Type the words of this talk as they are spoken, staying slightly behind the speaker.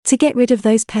To get rid of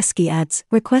those pesky ads,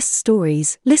 request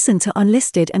stories, listen to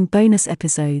unlisted and bonus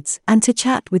episodes, and to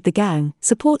chat with the gang,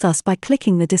 support us by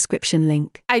clicking the description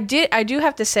link. I do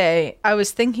have to say, I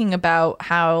was thinking about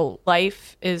how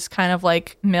life is kind of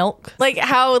like milk. Like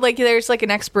how like there's like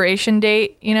an expiration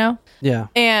date, you know? Yeah.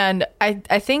 And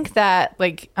I think that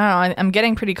like, I don't know, I'm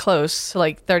getting pretty close to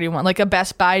like 31. Like a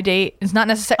Best Buy date is not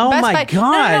necessarily. Oh Best my Buy,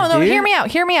 God, No, dude.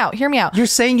 hear me out. You're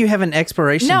saying you have an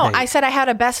expiration date? No, I said I had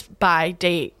a Best Buy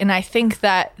date, and I think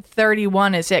that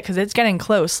 31 is it because it's getting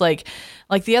close. Like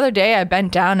the other day, I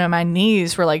bent down and my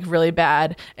knees were like really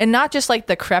bad, and not just like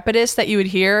the crepitus that you would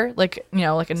hear, like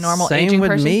like a normal Same aging with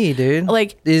person. me, dude.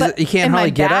 Like you can't hardly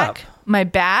get up. My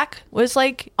back was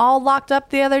like all locked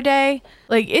up the other day.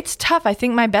 Like it's tough. I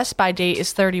think my Best Buy date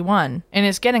is 31 and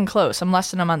it's getting close. I'm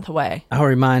less than a month away. I'll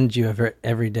remind you of it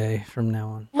every day from now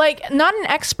on. Like not an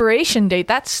expiration date.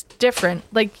 That's different.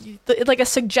 Like a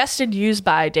suggested use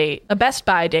by date, a Best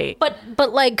Buy date.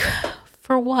 But like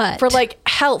for what? For like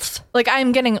health. Like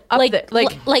I'm getting up there.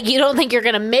 Like you don't think you're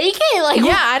gonna make it? Like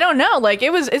yeah, I don't know. Like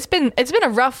it's been a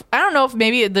rough. I don't know if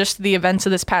maybe just the events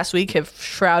of this past week have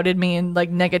shrouded me in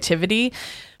like negativity,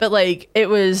 but like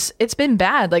it's been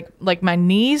bad. Like my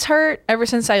knees hurt ever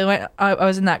since I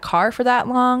was in that car for that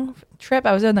long trip.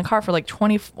 I was in the car for like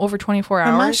over 24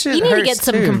 hours. You need to get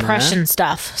some compression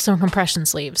stuff, some compression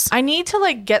sleeves. I need to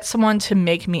like get someone to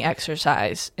make me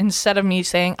exercise instead of me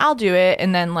saying I'll do it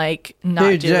and then like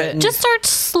not do it. Just start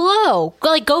slow.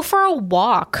 Go for a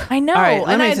walk. I know, right,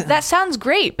 and that sounds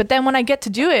great. But then when I get to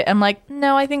do it, I'm like,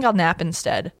 no, I think I'll nap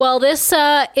instead. Well, this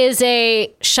is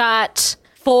a shot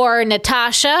for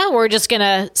Natasha. We're just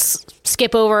gonna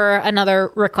skip over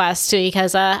another request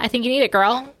because I think you need it,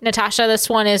 girl. Natasha, this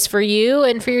one is for you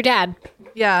and for your dad.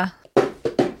 Yeah.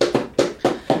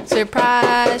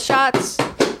 Surprise shots.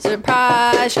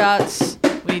 Surprise shots.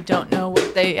 We don't know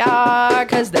what they are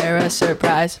because they're a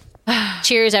surprise.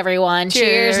 Cheers, everyone.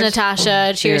 Cheers,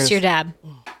 Natasha. Cheers to your dad.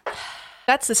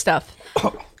 That's the stuff.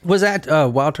 Was that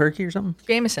Wild Turkey or something?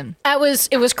 Jameson. It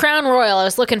was Crown Royal. I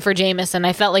was looking for Jameson.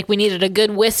 I felt like we needed a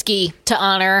good whiskey to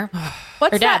honor.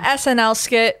 What's that SNL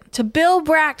skit? To Bill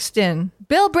Braxton.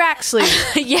 Bill Braxley.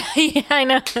 yeah, I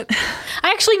know.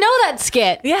 I actually know that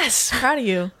skit. Yes, proud of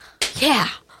you. Yeah.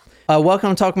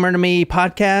 Welcome to Talk Murder Me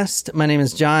podcast. My name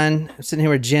is John. I'm sitting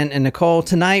here with Jen and Nicole.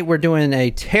 Tonight we're doing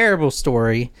a terrible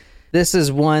story. This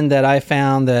is one that I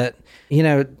found that,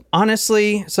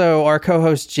 honestly, so our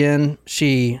co-host Jen,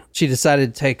 she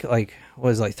decided to take like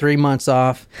 3 months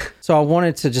off. So I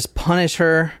wanted to just punish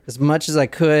her as much as I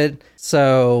could.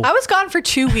 So I was gone for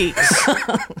 2 weeks.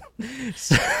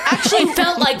 Actually, it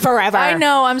felt like forever. I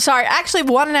know. I'm sorry. Actually,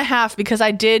 1.5 because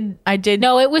I did.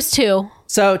 No, it was 2.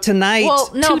 So tonight,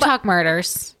 two talk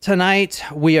murders. Tonight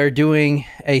we are doing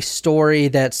a story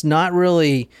that's not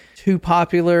really too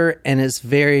popular and it's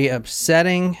very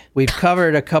upsetting. We've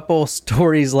covered a couple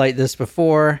stories like this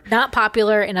before. Not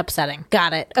popular and upsetting.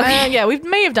 Got it. Okay. Yeah, we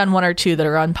may have done 1 or 2 that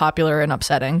are unpopular and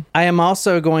upsetting. I am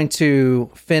also going to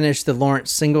finish the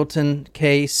Lawrence Singleton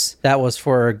case. That was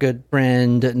for our good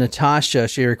friend Natasha.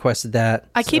 She requested that.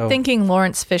 I keep thinking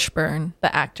Lawrence Fishburne,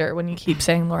 the actor, when you keep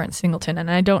saying Lawrence Singleton, and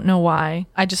I don't know why.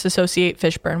 I just associate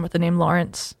Fishburne with the name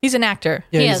Lawrence. He's an actor.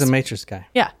 Yeah, he's a Matrix guy.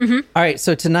 Yeah. Mm-hmm. All right,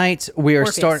 so tonight we're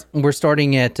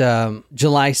starting at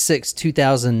July 6,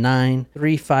 2009,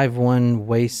 351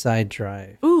 Wayside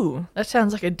Drive. Ooh, that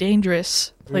sounds like a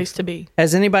dangerous place to be.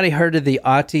 Has anybody heard of the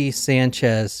Ati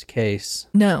Sanchez case?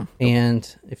 No.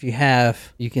 And if you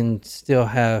have, you can still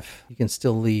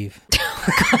leave.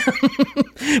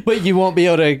 But you won't be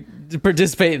able to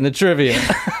participate in the trivia.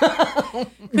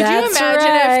 Could you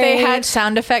imagine if they had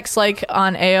sound effects like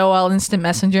on AOL Instant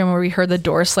Messenger where we heard the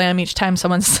door slam each time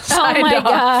someone signed Oh my off?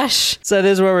 gosh. So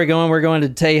this is where we're going. We're going to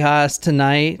Tejas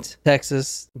tonight,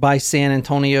 Texas, by San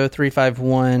Antonio,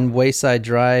 351 Wayside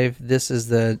Drive. This is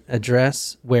the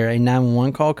address where a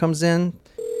 911 call comes in.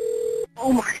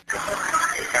 Oh my God.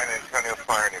 San Antonio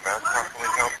Fire and EMS, how can we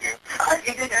help you? I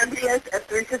needed ambulance at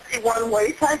 351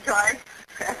 Wayside Drive.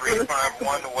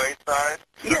 351 Wayside?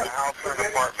 Yes. A house or an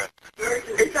apartment?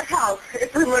 It's a house.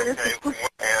 It's an emergency. Okay,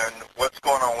 and what's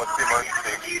going on? What's the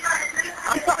emergency?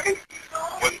 I'm sorry?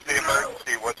 What's the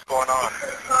emergency? What's going on?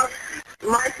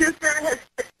 My sister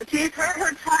she's hurt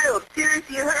her child.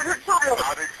 Seriously, hurt her child.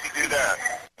 How did she do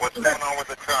that? What's going on with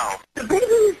the child? The baby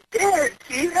is dead.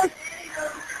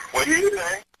 What did you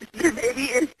say? The baby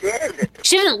is dead.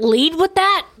 She didn't lead with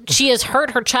that. She has hurt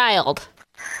her child.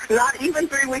 Not even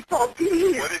 3 weeks old.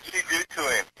 Please. What did she do to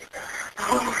him?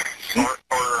 Oh,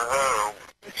 Or her?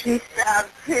 she stabbed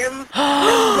him.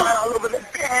 Blood all over the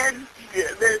bed.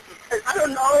 I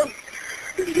don't know.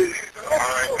 All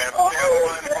right, ma'am.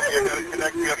 Stand by. You're going to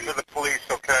connect me up to the police,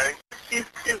 okay? She's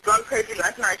gone crazy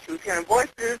last night. She was hearing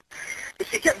voices. And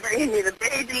she kept bringing me the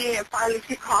baby, and finally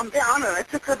she calmed down, and I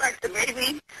took her back the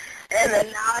baby. And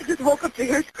then now I just woke up to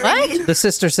her screaming. The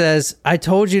sister says, I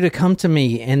told you to come to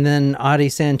me. And then Audie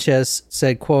Sanchez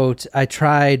said, quote, I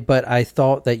tried, but I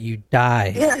thought that you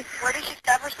died. Yes. Where did she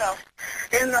stab herself?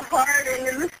 In the heart and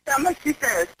in the stomach, she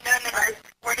says. No.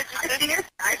 Where did she see it?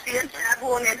 I see a stab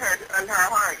wound in her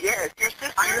heart, yes. Your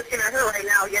sister? I'm looking at her right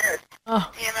now, yes.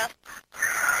 Oh. EMS?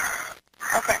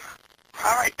 Okay.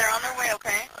 All right, they're on their way,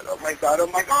 okay? Oh, my God, oh,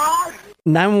 my God.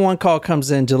 911 call comes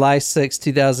in July 6,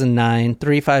 2009,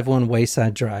 351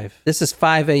 Wayside Drive. This is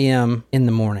 5 a.m. in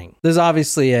the morning. There's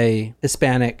obviously a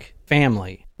Hispanic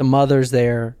family. The mother's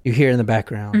there. You hear in the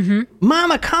background,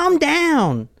 Mama, calm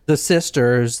down. The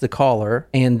sister's the caller,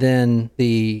 and then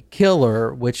the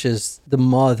killer, which is the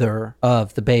mother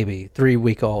of the baby,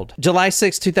 3-week-old. July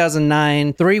 6,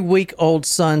 2009, 3-week-old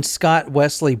son Scott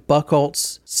Wesley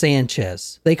Buckholtz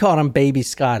Sanchez. They called him Baby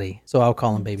Scotty, so I'll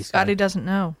call him Baby Scotty. Scotty doesn't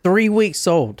know. 3 weeks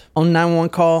old. On 911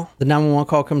 call, the 911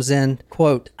 call comes in,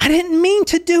 quote, I didn't mean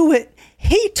to do it.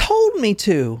 He told me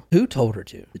to. Who told her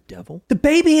to? The devil. The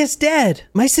baby is dead.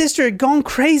 My sister had gone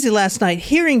crazy last night,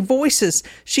 hearing voices.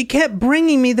 She kept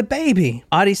bringing me the baby.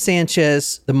 Audie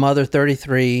Sanchez, the mother,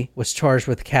 33, was charged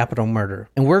with capital murder.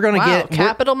 And we're going to get...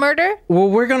 capital murder? Well,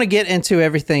 we're going to get into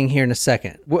everything here in a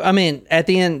second. I mean, at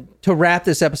the end... To wrap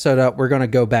this episode up, we're going to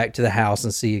go back to the house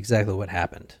and see exactly what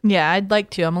happened. Yeah, I'd like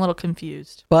to. I'm a little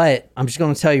confused. But I'm just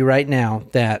going to tell you right now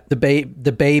that the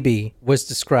baby was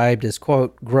described as,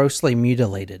 quote, grossly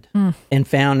mutilated and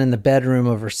found in the bedroom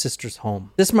of her sister's home.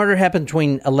 This murder happened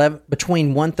between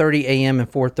 1:30 a.m.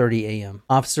 and 4:30 a.m.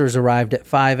 Officers arrived at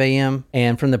 5 a.m.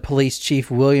 and from the police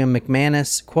chief, William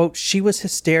McManus, quote, she was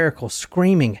hysterical,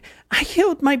 screaming, I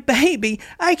killed my baby.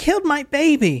 I killed my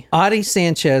baby. Audie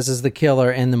Sanchez is the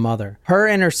killer and the mother. Her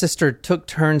and her sister took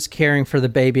turns caring for the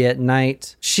baby at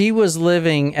night. She was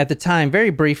living at the time very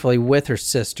briefly with her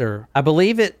sister. I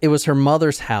believe it was her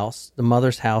mother's house. The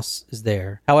mother's house is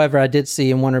there. However, I did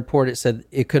see in one report it said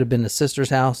it could have been the sister's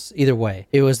house. Either way,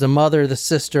 it was the mother, the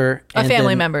sister, a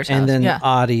family member's house. And then yeah.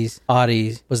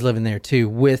 Audie was living there too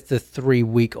with the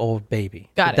 3-week-old baby.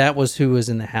 Got it. That was who was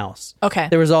in the house. Okay.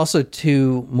 There was also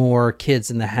 2 more kids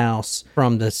in the house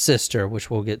from the sister, which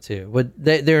we'll get to, but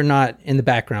they're not in the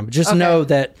background. But just know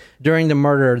that during the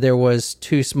murder, there was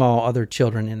 2 small other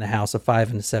children in the house, a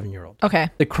 5 and a 7-year-old. Okay.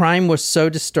 The crime was so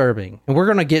disturbing, and we're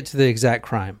going to get to the exact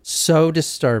crime, so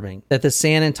disturbing that the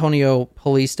San Antonio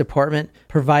Police Department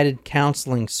provided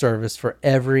counseling service for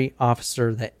every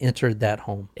officer that entered that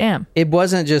home. Damn. It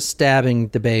wasn't just stabbing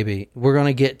the baby. We're going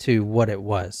to get to what it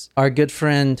was. Our good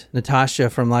friend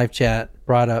Natasha from Live Chat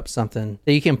brought up something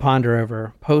that you can ponder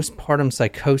over: postpartum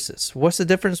psychosis. What's the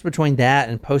difference between that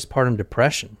and postpartum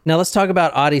depression? Now let's talk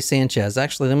about Audie Sanchez.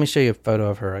 Actually, let me show you a photo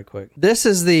of her right quick. This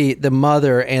is the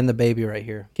mother and the baby right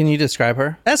here. Can you describe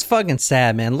her? That's fucking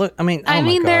sad, man. Look, I mean, my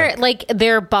God.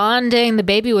 they're bonding. The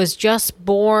baby was just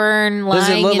born,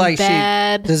 lying in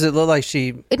bed. Does it look like she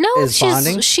is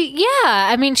bonding?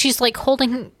 I mean, she's like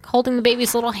holding the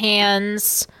baby's little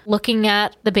hands, looking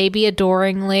at the baby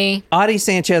adoringly. Audie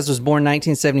Sanchez was born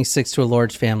 1976 to a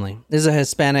large family. This is a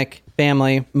Hispanic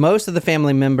family. Most of the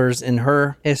family members in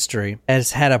her history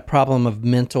has had a problem of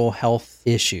mental health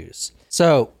issues.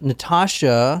 So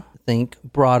Natasha, I think,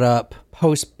 brought up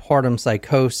postpartum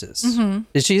psychosis.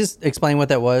 Did she explain what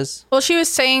that was? Well, she was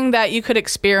saying that you could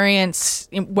experience,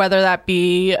 whether that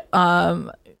be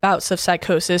bouts of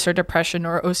psychosis or depression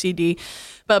or OCD,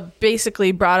 but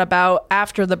basically brought about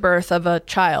after the birth of a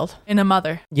child in a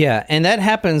mother. Yeah, and that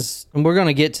happens, and we're going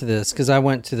to get to this because I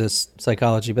went to this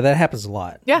psychology, but that happens a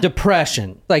lot. Yeah.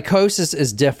 Depression. Psychosis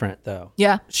is different, though.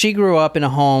 Yeah. She grew up in a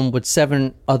home with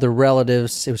 7 other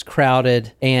relatives. It was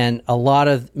crowded, and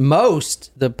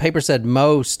the paper said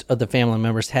most of the family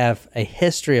members have a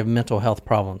history of mental health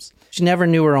problems. She never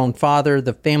knew her own father.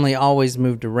 The family always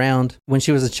moved around. When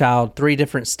she was a child, 3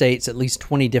 different states, at least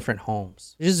 20 different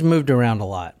homes. She just moved around a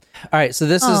lot. All right, so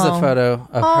this is the photo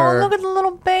of her. Oh, look at the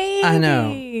little baby. I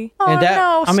know.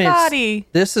 Oh, Scotty.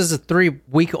 This is a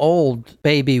 3-week-old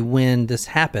baby when this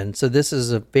happened. So this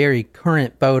is a very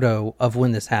current photo of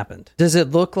when this happened. Does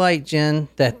it look like, Jen,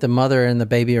 that the mother and the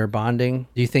baby are bonding?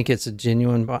 Do you think it's a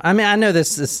genuine bond? I mean, I know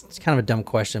this is kind of a dumb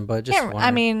question, but just wondering,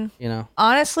 I mean,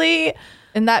 honestly,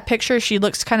 in that picture, she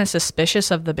looks kind of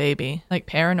suspicious of the baby, like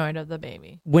paranoid of the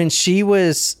baby. When she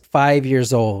was 5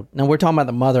 years old, now we're talking about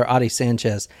the mother, Audie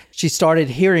Sanchez, she started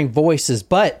hearing voices,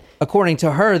 but according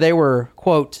to her, they were,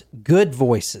 quote, good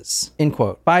voices, end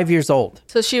quote, 5 years old.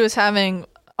 So she was having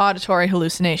auditory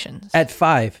hallucinations. At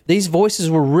 5, these voices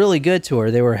were really good to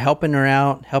her. They were helping her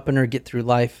out, helping her get through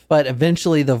life. But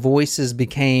eventually the voices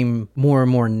became more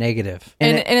and more negative.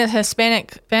 In a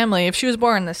Hispanic family, if she was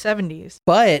born in the 70s.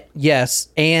 But yes,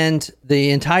 and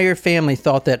the entire family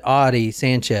thought that Audie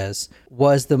Sanchez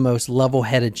was the most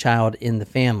level-headed child in the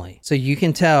family. So you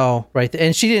can tell right there.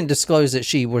 And she didn't disclose that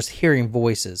she was hearing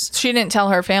voices. She didn't tell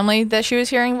her family that she was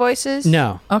hearing voices?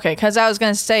 No. Okay, because I was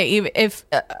going to say,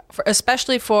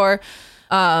 especially for,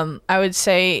 I would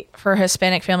say for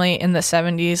Hispanic family in the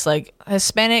 70s, like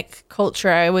Hispanic culture,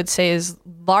 I would say is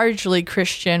largely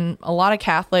Christian, a lot of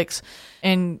Catholics.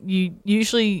 And you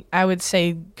usually, I would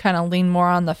say, kind of lean more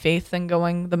on the faith than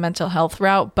going the mental health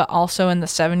route. But also in the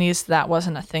 70s, that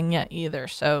wasn't a thing yet either.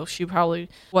 So she probably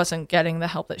wasn't getting the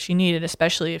help that she needed,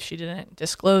 especially if she didn't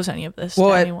disclose any of this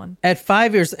to anyone. At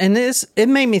 5 years, and it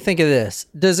made me think of this.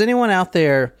 Does anyone out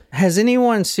there, has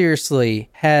anyone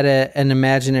seriously had an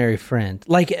imaginary friend?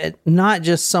 Like, not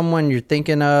just someone you're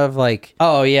thinking of, like,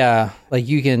 oh yeah, like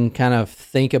you can kind of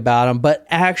think about them, but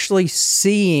actually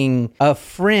seeing a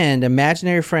friend,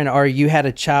 imaginary friend, or you had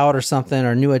a child or something,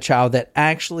 or knew a child that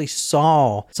actually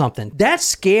saw something. That's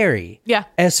scary. Yeah.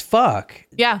 As fuck.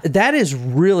 Yeah. That is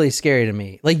really scary to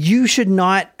me. Like, you should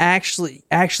not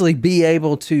actually be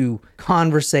able to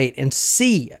conversate and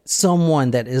see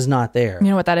someone that is not there.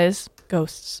 You know what that is?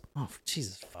 Ghosts. Oh,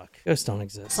 Jesus fuck. Ghosts don't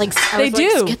exist. Like They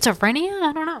do. schizophrenia?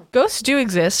 I don't know. Ghosts do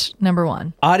exist, number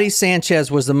one. Audie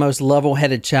Sanchez was the most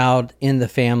level-headed child in the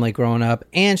family growing up,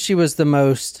 and she was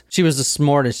the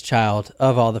smartest child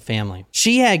of all the family.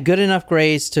 She had good enough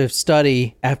grades to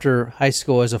study after high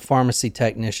school as a pharmacy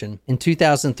technician. In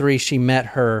 2003, she met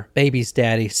her baby's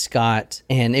daddy, Scott,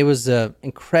 and it was an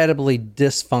incredibly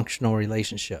dysfunctional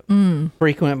relationship.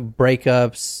 Frequent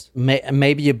breakups,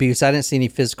 maybe abuse. I didn't see any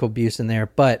physical abuse in there,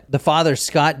 but the father,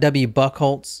 Scott W.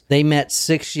 Buckholtz, they met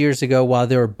 6 years ago while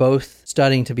they were both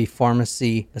studying to be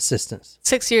pharmacy assistants.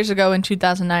 6 years ago in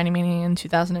 2009, meaning in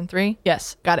 2003?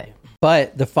 Yes, got it.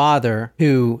 But the father,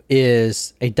 who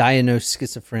is a diagnosed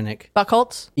schizophrenic,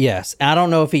 Buckholtz? yes, I don't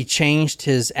know if he changed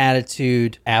his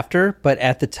attitude after, but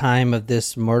at the time of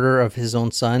this murder of his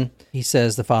own son, he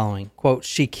says the following, quote,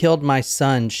 "She killed my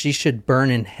son. She should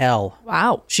burn in hell.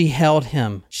 Wow. She held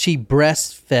him. She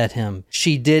breastfed him.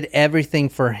 She did everything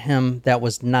for him that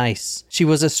was nice. She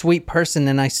was a sweet person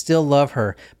and I still love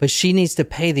her, but she needs to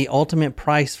pay the ultimate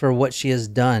price for what she has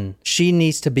done. She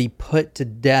needs to be put to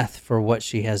death for what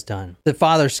she has done." The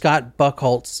father, Scott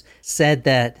Buckholtz, said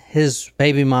that his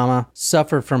baby mama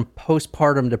suffered from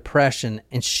postpartum depression,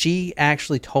 and she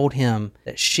actually told him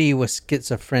that she was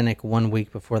schizophrenic 1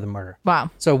 week before the murder.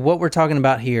 Wow. So what we're talking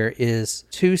about here is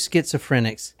two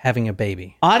schizophrenics having a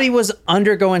baby. Audie was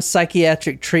undergoing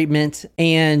psychiatric treatment,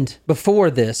 and before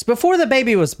the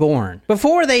baby was born,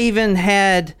 before they even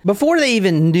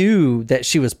knew that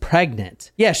she was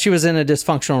pregnant. Yes, she was in a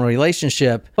dysfunctional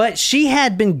relationship, but she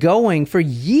had been going for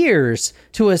years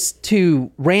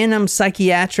to random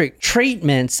psychiatric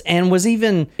treatments and was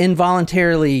even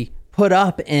involuntarily put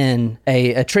up in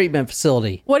a treatment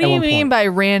facility. What do at you one mean point. by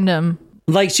random?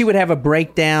 Like, she would have a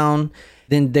breakdown,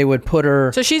 then they would put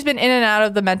her... So she's been in and out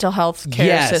of the mental health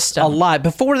care system. a lot,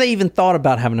 before they even thought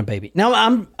about having a baby. Now,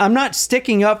 I'm not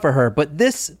sticking up for her, but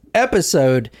this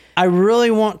episode, I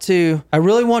really want to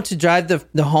drive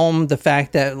the home the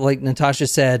fact that, like Natasha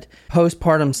said,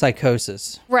 postpartum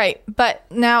psychosis. Right. But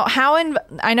now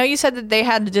I know you said that they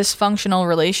had a dysfunctional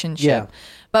relationship. Yeah.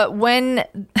 But when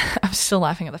I'm still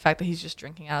laughing at the fact that he's just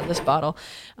drinking out of this bottle.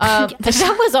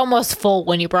 That was almost full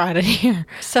when you brought it here.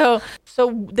 So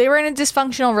they were in a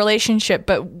dysfunctional relationship,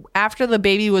 but after the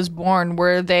baby was born,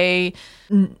 were they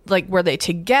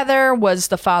together? Was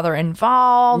the father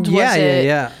involved?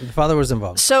 Yeah. The father was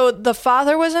involved. So the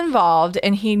father was involved,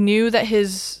 and he knew that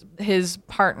his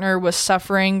partner was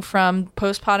suffering from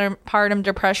postpartum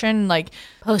depression, like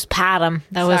Postpartum.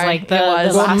 That was Sorry, like the it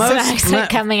was. Well, Boston most- accent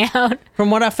coming out.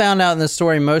 From what I found out in the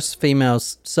story, most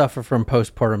females suffer from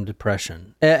postpartum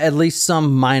depression. At least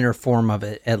some minor form of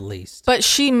it, at least. But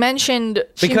she mentioned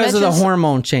Because of the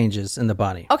hormone changes in the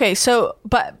body. Okay, so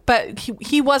but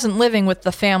he wasn't living with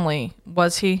the family,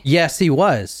 was he? Yes, he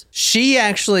was. She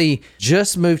actually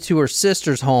just moved to her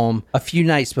sister's home a few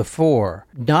nights before.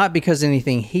 Not because of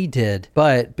anything he did,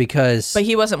 but because... But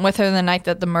he wasn't with her the night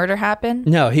that the murder happened?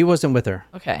 No, he wasn't with her.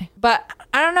 Okay. But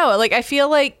I don't know, like I feel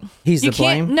like He's you the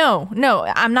can't blame? No,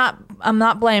 I'm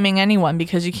not blaming anyone,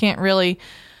 because you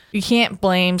can't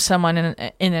blame someone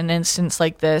in an instance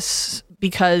like this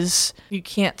because you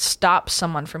can't stop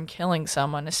someone from killing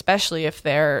someone, especially if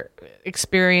they're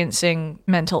experiencing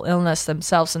mental illness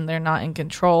themselves and they're not in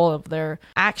control of their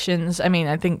actions. I mean,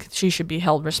 I think she should be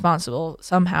held responsible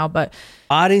somehow, but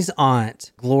Audie's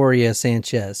aunt, Gloria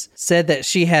Sanchez, said that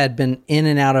she had been in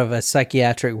and out of a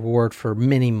psychiatric ward for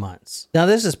many months. Now,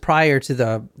 this is prior to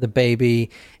the baby,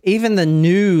 even the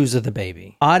news of the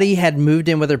baby. Audie had moved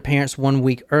in with her parents 1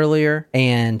 week earlier,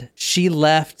 and she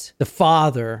left the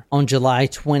father on July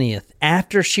 20th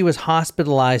after she was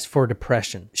hospitalized for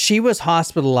depression. She was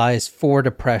hospitalized for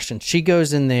depression. She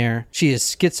goes in there. She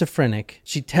is schizophrenic.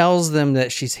 She tells them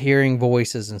that she's hearing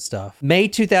voices and stuff. May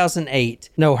 2008,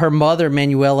 her mother,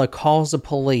 Manuela, calls the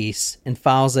police and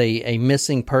files a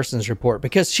missing persons report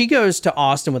because she goes to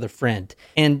Austin with a friend.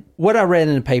 And what I read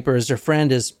in the paper is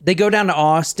they go down to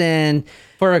Austin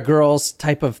for a girls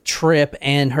type of trip,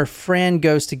 and her friend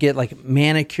goes to get like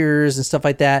manicures and stuff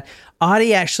like that.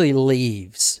 Audie actually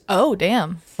leaves oh,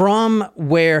 damn. from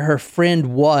where her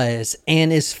friend was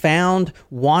and is found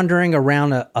wandering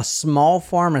around a small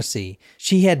pharmacy.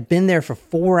 She had been there for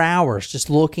 4 hours just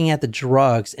looking at the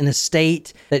drugs in a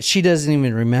state that she doesn't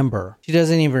even remember. She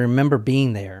doesn't even remember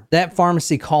being there. That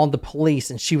pharmacy called the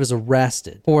police and she was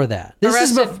arrested for that.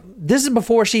 This is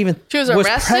before she even was was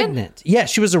arrested? pregnant. Yeah,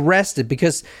 she was arrested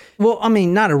because, well, I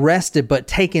mean, not arrested, but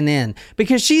taken in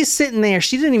because she's sitting there.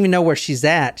 She didn't even know where she's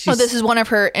at. She's, This is one of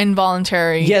her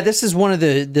involuntary. yeah, this is one of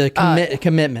the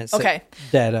commitments. Okay.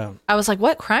 That I was like,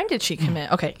 what crime did she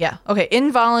commit? Okay, yeah. Okay,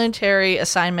 involuntary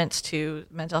assignments to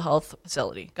mental health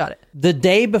facility. Got it. the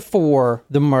day before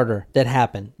the murder that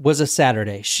happened was a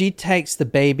Saturday. She takes the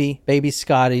baby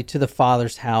Scotty, to the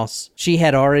father's house. She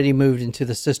had already moved into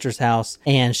the sister's house,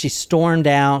 and she stormed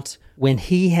out when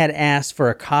he had asked for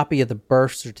a copy of the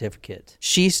birth certificate.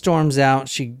 She storms out.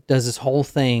 She does this whole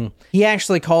thing. He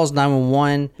actually calls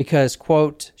 911 because,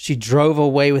 quote, she drove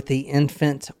away with the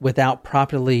infant without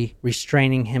properly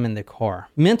restraining him in the car.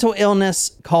 Mental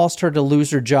illness caused her to lose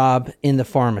her job in the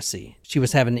pharmacy. She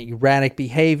was having erratic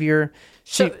behavior.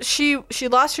 So she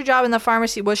lost her job in the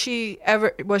pharmacy. Was she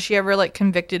ever like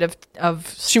convicted of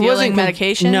stealing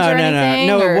medications or anything?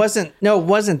 No, or? it wasn't. No, it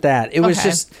wasn't that. It was Okay.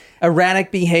 just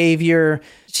erratic behavior.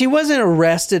 She wasn't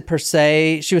arrested per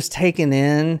se. She was taken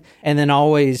in and then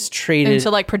always treated Into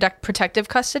like protective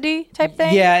custody type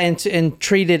thing? Yeah, and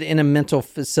treated in a mental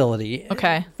facility.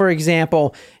 Okay. For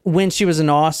example, when she was in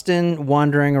Austin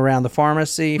wandering around the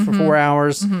pharmacy for 4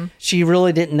 hours, she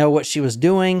really didn't know what she was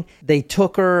doing. They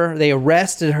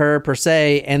arrested her per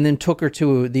se, and then took her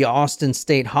to the Austin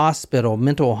State Hospital,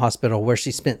 mental hospital, where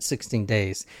she spent 16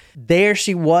 days. There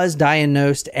she was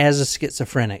diagnosed as a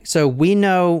schizophrenic. So we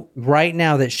know right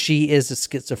now that she is a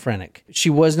schizophrenic. She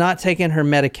was not taking her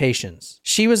medications.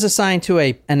 She was assigned to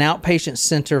an outpatient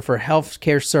center for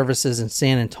healthcare services in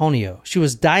San Antonio. She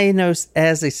was diagnosed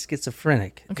as a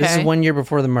schizophrenic. This is Okay. 1 year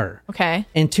before the murder. Okay.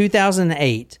 In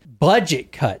 2008,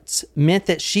 budget cuts meant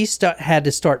that she had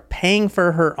to start paying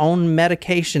for her own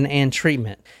medication and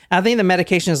treatment. I think the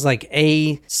medication is like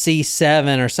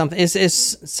AC7 or something.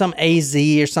 It's some AZ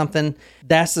or something.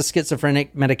 That's the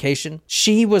schizophrenic medication.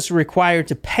 She was required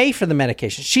to pay for the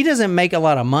medication. She doesn't make a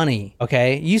lot of money,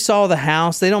 okay? You saw the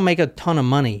house. They don't make a ton of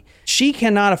money. She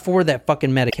cannot afford that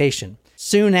fucking medication.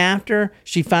 Soon after,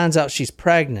 she finds out she's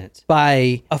pregnant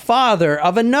by a father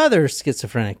of another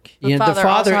schizophrenic. The father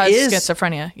also has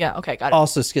schizophrenia. Yeah, okay, got it.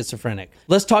 Also schizophrenic.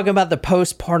 Let's talk about the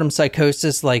postpartum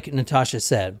psychosis, like Natasha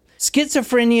said.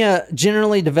 Schizophrenia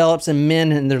generally develops in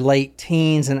men in their late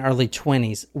teens and early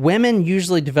 20s. Women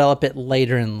usually develop it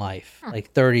later in life,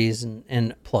 like 30s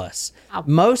and plus.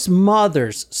 Most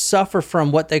mothers suffer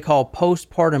from what they call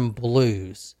postpartum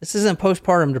blues. This isn't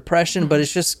postpartum depression, but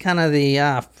it's just kind of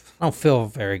I don't feel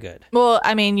very good. Well,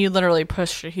 I mean, you literally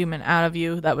pushed a human out of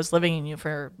you that was living in you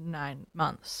for 9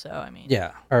 months. So, I mean.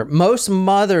 Yeah. Or most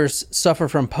mothers suffer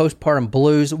from postpartum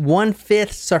blues.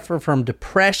 1/5 suffer from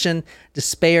depression,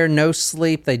 despair, no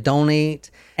sleep, they don't eat.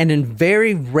 And in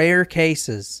very rare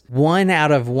cases, 1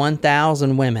 out of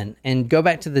 1,000 women, and go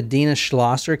back to the Dina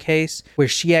Schlosser case where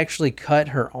she actually cut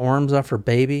her arms off her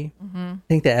baby. I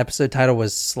think the episode title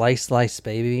was Slice, Slice,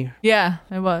 Baby. Yeah,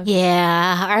 it was.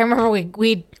 Yeah, I remember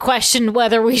we questioned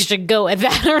whether we should go with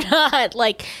that or not.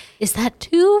 Like, is that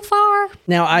too far?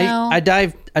 Now, No. I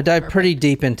dive pretty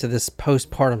deep into this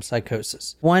postpartum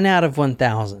psychosis. 1 out of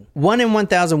 1,000. 1 in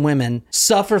 1,000 women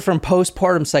suffer from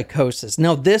postpartum psychosis.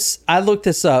 Now, I looked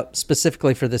this up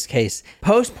specifically for this case.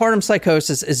 Postpartum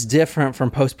psychosis is different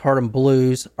from postpartum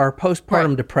blues or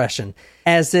postpartum depression,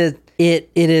 as it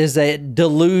is a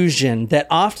delusion that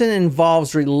often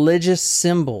involves religious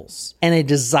symbols and a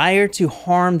desire to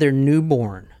harm their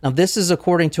newborn. Now, this is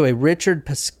according to a Richard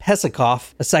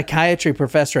Pesikoff, a psychiatry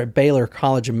professor at Baylor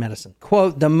College of Medicine.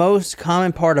 Quote, the most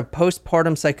common part of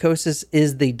postpartum psychosis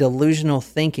is the delusional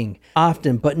thinking.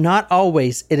 Often, but not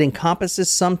always, it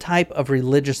encompasses some type of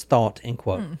religious thought, end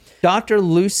quote. Dr.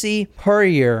 Lucy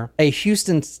Purrier, a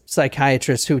Houston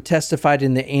psychiatrist who testified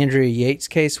in the Andrea Yates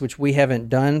case, which we haven't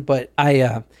done, but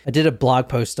I did a blog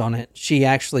post on it. She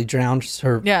actually drowned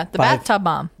her... Yeah, the bathtub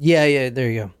bomb. Yeah, there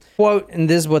you go. Quote, and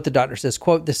this is what the doctor says,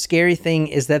 quote, the scary thing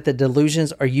is that the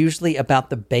delusions are usually about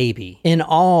the baby. In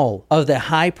all of the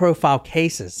high-profile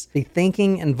cases, the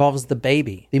thinking involves the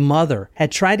baby. The mother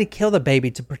had tried to kill the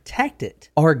baby to protect it,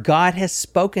 or God has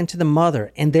spoken to the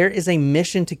mother, and there is a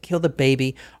mission to kill the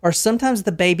baby, or sometimes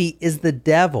the baby is the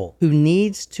devil who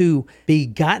needs to be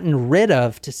gotten rid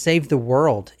of to save the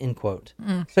world, end quote.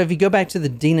 So if you go back to the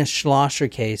Dina Schlosser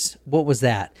case, what was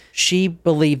that? She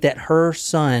believed that her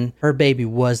son, her baby,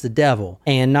 was the devil,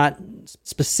 and not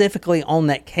specifically on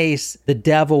that case, the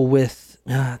devil with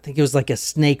I think it was like a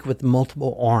snake with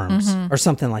multiple arms or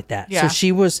something like that. Yeah.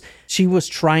 So she was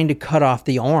trying to cut off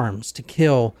the arms to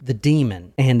kill the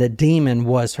demon, and the demon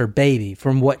was her baby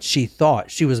from what she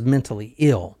thought. She was mentally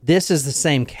ill. This is the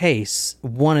same case,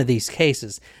 one of these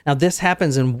cases. Now, this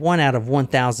happens in 1 out of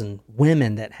 1,000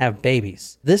 women that have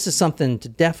babies. This is something to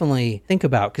definitely think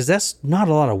about, because that's not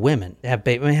a lot of women that have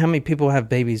babies. I mean, how many people have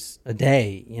babies a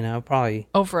day? You know, probably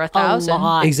Over 1,000. A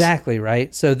lot. exactly,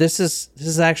 right? So this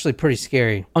is actually pretty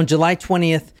scary. On July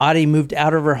 20th, Audie moved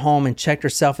out of her home and checked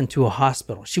herself into a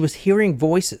hospital. She was hearing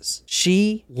voices.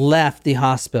 She left the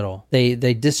hospital. They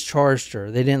discharged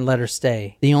her. They didn't let her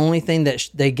stay. The only thing that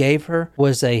they gave her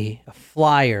was a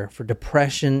flyer for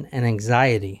depression and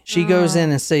anxiety. She goes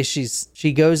in and says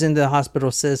she goes into the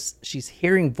hospital, says she's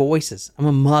hearing voices. I'm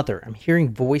a mother. I'm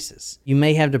hearing voices. You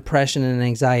may have depression and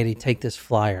anxiety. Take this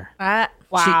flyer.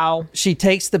 Wow. She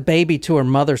takes the baby to her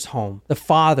mother's home. The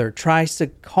father tries to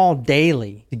call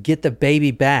daily to get the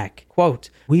baby back. Quote,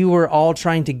 we were all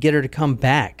trying to get her to come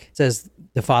back, says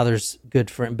the father's good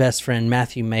friend, best friend,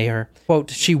 Matthew Mayer. Quote,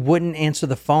 she wouldn't answer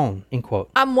the phone, end quote.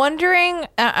 I'm wondering,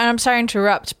 and I'm sorry to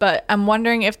interrupt, but I'm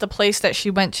wondering if the place that she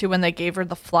went to when they gave her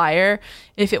the flyer,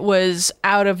 if it was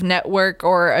out of network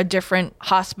or a different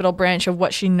hospital branch of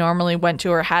what she normally went to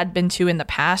or had been to in the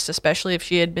past, especially if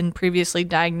she had been previously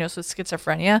diagnosed with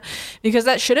schizophrenia, because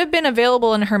that should have been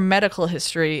available in her medical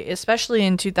history, especially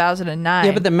in 2009.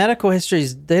 Yeah, but the medical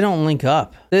histories, they don't link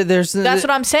up. That's what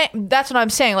I'm saying. That's what I'm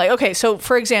saying. Like, okay, so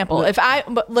for example,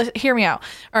 hear me out.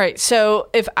 All right, so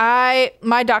if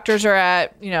my doctors are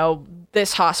at,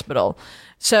 this hospital.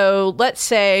 So let's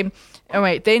say, all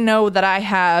right, they know that I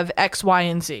have X, Y,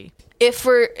 and Z. If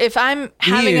I'm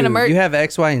having an emergency, you have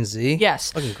X, Y, and Z.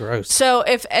 Yes. Fucking gross. So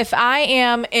if I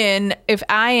am in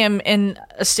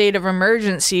a state of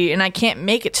emergency and I can't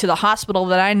make it to the hospital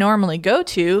that I normally go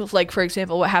to, like for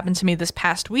example, what happened to me this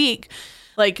past week.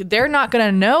 Like, they're not going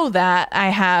to know that I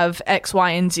have X,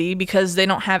 Y, and Z because they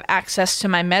don't have access to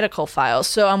my medical files.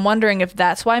 So I'm wondering if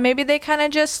that's why maybe they kind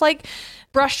of just, like,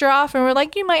 brushed her off and were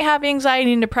like, you might have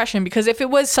anxiety and depression. Because if it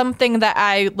was something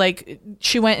that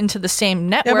she went into the same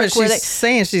network. Yeah, but she's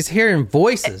saying she's hearing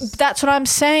voices. That's what I'm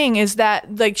saying is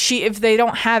that, like, if they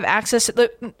don't have access.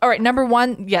 All right, number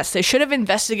one, yes, they should have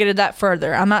investigated that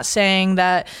further. I'm not saying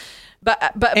that.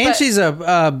 But she's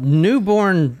a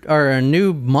newborn or a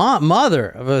new mother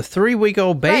of a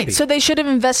 3-week-old baby. Right, so they should have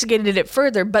investigated it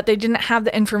further, but they didn't have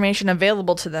the information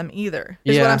available to them either.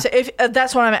 Is what I'm saying.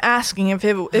 That's what I'm asking. If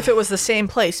it was the same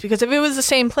place, because if it was the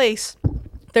same place,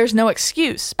 there's no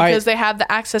excuse because they have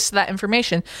the access to that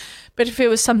information. But if it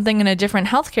was something in a different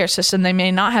healthcare system, they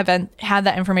may not have had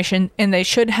that information, and they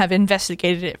should have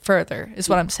investigated it further, is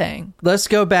what I'm saying. Let's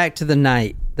go back to the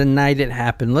night it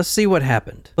happened. Let's see what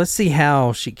happened. Let's see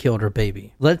how she killed her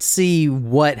baby. Let's see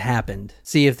what happened.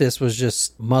 See if this was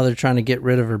just mother trying to get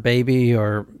rid of her baby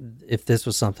or if this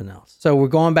was something else. So we're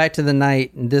going back to the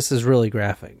night, and this is really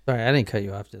graphic. Sorry, I didn't cut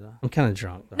you off, did I? I'm kind of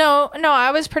drunk. No,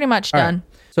 I was pretty much done. Right.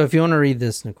 So if you want to read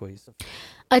this, Nicole.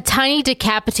 A tiny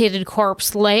decapitated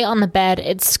corpse lay on the bed,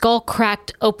 its skull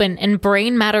cracked open and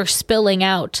brain matter spilling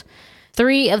out.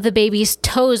 3 of the baby's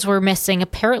toes were missing,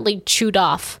 apparently chewed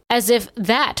off. As if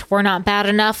that were not bad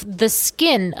enough, the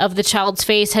skin of the child's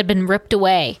face had been ripped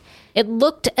away. It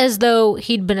looked as though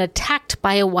he'd been attacked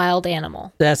by a wild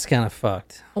animal. That's kind of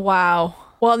fucked. Wow.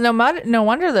 Well, no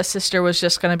wonder the sister was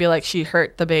just going to be like, she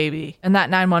hurt the baby. And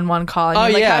that 911 call.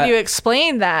 I mean, how do you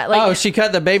explain that? Like, she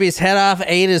cut the baby's head off,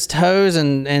 ate his toes,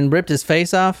 and ripped his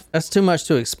face off? That's too much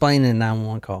to explain in a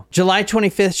 911 call. July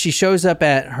 25th, she shows up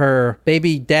at her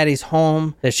baby daddy's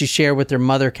home that she shared with her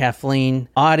mother, Kathleen.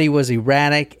 Audie was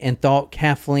erratic and thought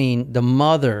Kathleen, the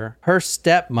mother, her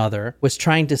stepmother, was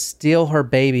trying to steal her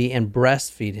baby and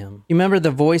breastfeed him. You remember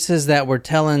the voices that were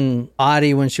telling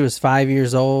Audie when she was 5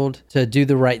 years old to do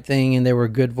the right thing, and they were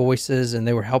good voices and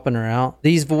they were helping her out?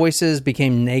 These voices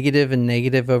became negative and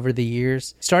negative over the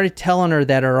years. Started telling her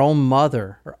that her own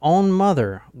mother,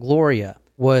 Gloria,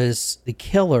 was the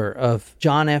killer of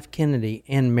John F. Kennedy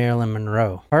and Marilyn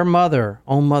Monroe. Her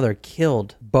own mother,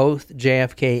 killed both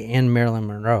JFK and Marilyn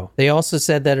Monroe. They also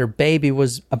said that her baby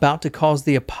was about to cause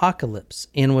the apocalypse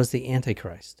and was the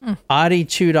Antichrist. Audie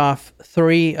chewed off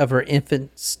 3 of her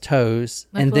infant's toes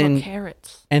like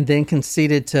carrots. And then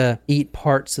conceded to eat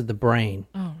parts of the brain.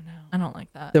 Oh, no. I don't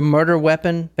like that. The murder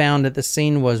weapon found at the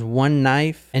scene was 1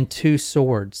 knife and 2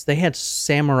 swords. They had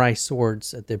samurai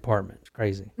swords at the apartment. It's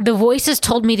crazy. The voices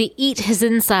told me to eat his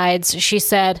insides, she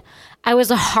said. I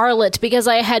was a harlot because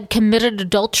I had committed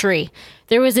adultery.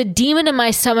 There was a demon in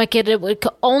my stomach and it would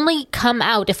only come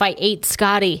out if I ate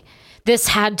Scotty. This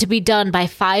had to be done by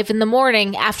 5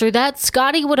 a.m. After that,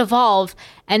 Scotty would evolve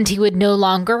and he would no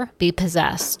longer be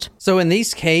possessed. So in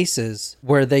these cases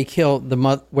where they kill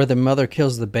where the mother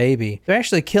kills the baby, they're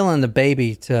actually killing the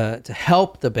baby to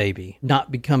help the baby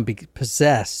not become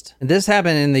possessed. And this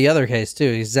happened in the other case too,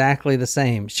 exactly the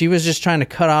same. She was just trying to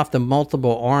cut off the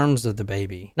multiple arms of the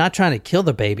baby, not trying to kill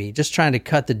the baby, just trying to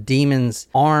cut the demon's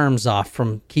arms off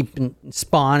from keeping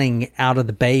spawning out of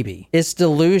the baby. It's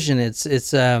delusion.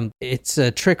 It's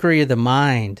a trickery of the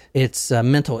mind. It's a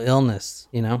mental illness,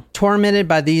 you know. Tormented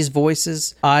by these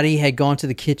voices, Audie had gone to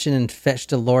the kitchen and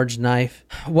fetched a large knife.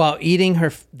 While eating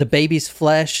the baby's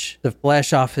flesh, the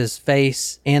flesh off his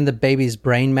face, and the baby's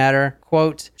brain matter,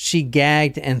 quote, she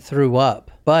gagged and threw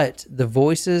up. But the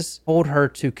voices told her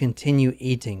to continue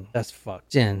eating. That's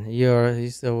fucked. Jen, you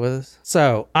still with us?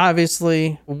 So,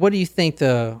 obviously, what do you think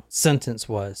the sentence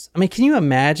was? I mean, can you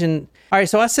imagine? All right,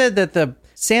 so I said that the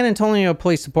San Antonio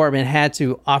Police Department had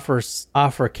to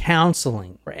offer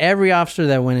counseling for every officer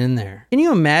that went in there. Can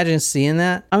you imagine seeing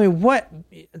that? I mean, what?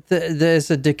 There's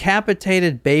a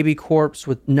decapitated baby corpse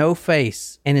with no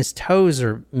face, and his toes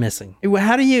are missing.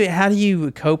 How do you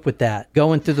cope with that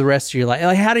going through the rest of your life?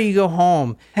 Like, how do you go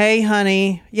home? Hey,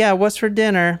 honey, yeah, what's for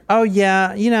dinner? Oh,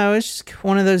 yeah, it's just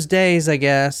one of those days, I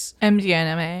guess.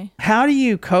 MDMA. How do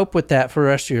you cope with that for the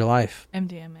rest of your life?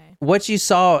 MDMA. What you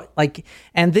saw, like,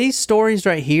 and these stories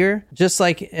right here, just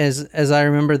like as I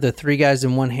remember the 3 Guys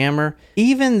and One Hammer,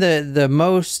 even the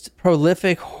most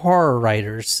prolific horror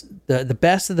writers, the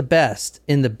best of the best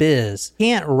in the biz,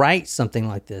 can't write something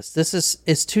like this.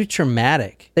 It's too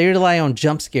traumatic. They rely on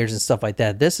jump scares and stuff like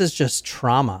that. This is just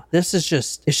trauma. It's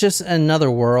just another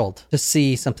world to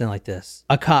see something like this.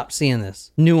 A cop seeing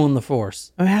this, new on the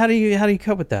force. I mean, how do you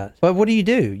cope with that? But what do?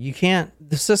 You can't.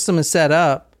 The system is set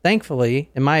up,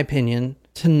 thankfully, in my opinion,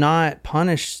 to not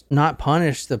punish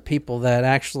the people that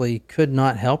actually could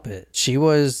not help it. She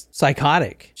was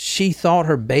psychotic. She thought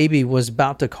her baby was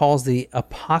about to cause the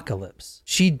apocalypse.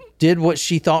 She did what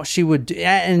she thought she would do.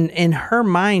 And in her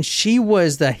mind, she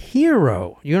was the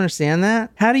hero. You understand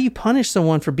that? How do you punish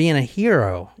someone for being a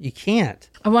hero? You can't.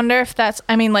 I wonder if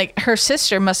her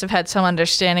sister must have had some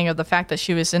understanding of the fact that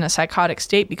she was in a psychotic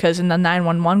state, because in the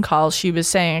 911 call, she was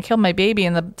saying, I killed my baby.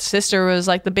 And the sister was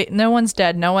like, no one's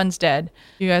dead. No one's dead.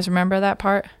 You guys remember that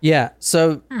part? Yeah.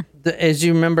 So as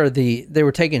you remember, they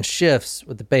were taking shifts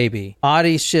with the baby.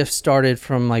 Audie's shift started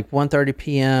from like 1:30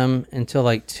 p.m. until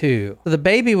like 2. So the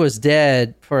baby was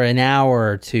dead for an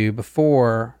hour or 2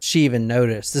 before she even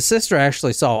noticed. The sister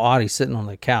actually saw Audie sitting on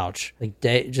the couch, like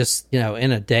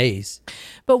in a daze.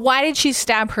 But why did she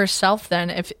stab herself then?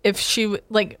 If she was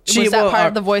that part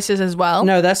of the voices as well?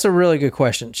 No, that's a really good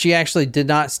question. She actually did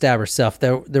not stab herself.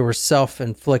 They were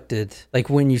self-inflicted. Like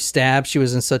when you stab, she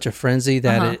was in such a frenzy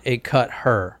that it cut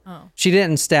her. Oh. She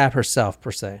didn't stab herself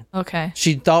per se. Okay.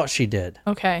 She thought she did.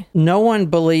 Okay. No one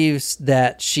believes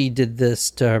that she did this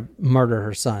to murder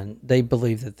her son. They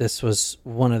believe that this was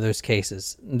one of those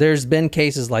cases. There's been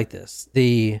cases like this.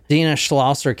 The Dina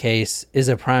Schlosser case is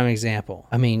a prime example.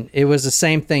 I mean, it was a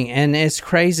same thing. And it's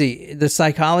crazy. The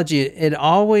psychology, it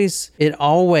always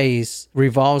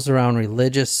revolves around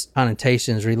religious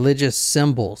connotations, religious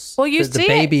symbols. Well, you the see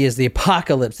baby is the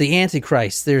apocalypse, the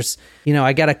Antichrist. There's,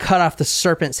 I got to cut off the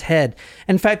serpent's head.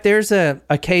 In fact, there's a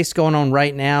case going on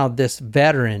right now. This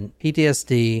veteran,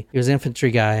 PTSD, he was an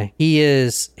infantry guy.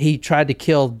 He tried to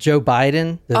kill Joe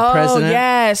Biden, the president. Oh,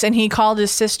 yes. And he called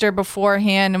his sister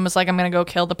beforehand and was like, I'm going to go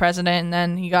kill the president. And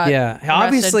then he got arrested.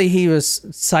 Obviously he was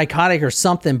psychotic or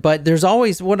something, but there's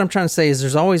always, what I'm trying to say is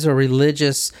there's always a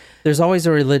religious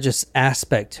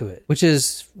aspect to it, which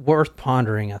is worth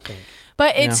pondering, I think.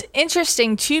 But it's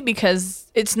interesting too, because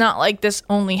it's not like this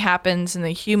only happens in the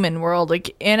human world.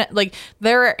 Like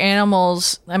there are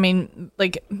animals. I mean,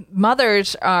 like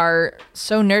mothers are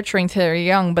so nurturing to their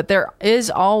young, but there is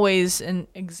always an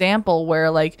example where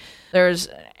like there's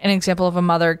an example of a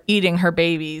mother eating her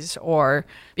babies or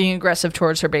being aggressive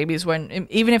towards her babies when,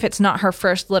 even if it's not her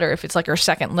first litter, if it's like her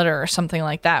second litter or something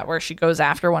like that, where she goes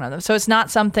after one of them. So it's not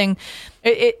something.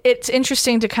 It's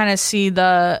interesting to kind of see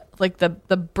the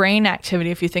brain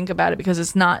activity if you think about it, because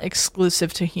it's not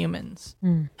exclusive to humans.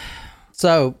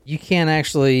 So you can't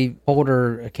actually hold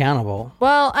her accountable.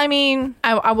 Well, I mean,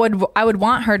 I would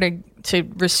want her to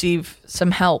receive some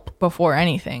help before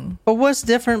anything. But what's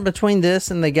different between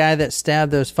this and the guy that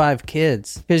stabbed those 5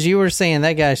 kids? Because you were saying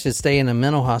that guy should stay in a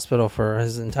mental hospital for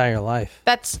his entire life.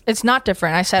 It's not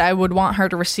different. I said I would want her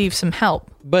to receive some help.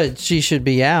 But she should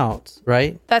be out,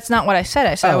 right? That's not what I said.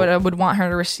 I said I would want her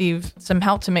to receive some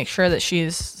help to make sure that she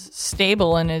is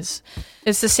stable and is.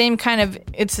 It's the same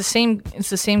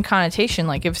same connotation.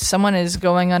 Like if someone is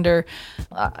going under,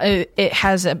 it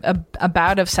has a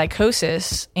bout of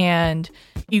psychosis, and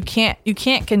you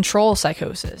can't control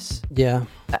psychosis. Yeah.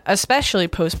 Especially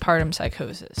postpartum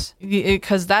psychosis,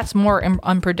 because that's more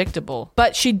unpredictable.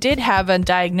 But she did have a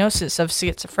diagnosis of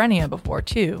schizophrenia before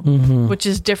too, which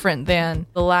is different than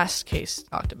the last case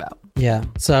talked about. Yeah.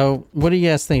 So what do you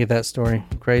guys think of that story?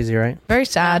 Crazy, right? Very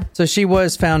sad. So she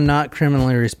was found not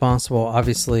criminally responsible,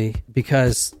 obviously,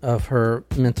 because of her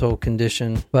mental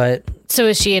condition. But so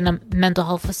is she in a mental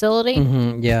health facility?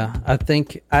 Yeah. I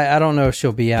think, I don't know if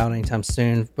she'll be out anytime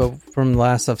soon, but from the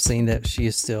last I've seen that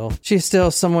she's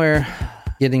still somewhere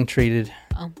getting treated.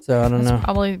 So I don't know.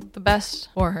 Probably the best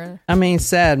for her. I mean,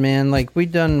 sad, man. Like,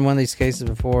 we've done one of these cases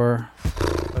before.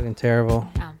 Fucking terrible.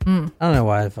 Yeah. I don't know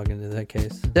why I fucking did that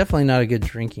case. Definitely not a good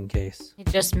drinking case. It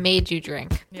just made you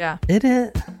drink. Yeah. Did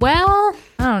it? Well,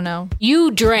 I don't know.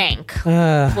 you drank.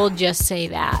 We'll just say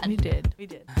that. We did.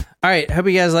 All right. Hope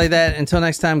you guys like that. Until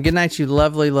next time, good night, you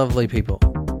lovely, lovely people.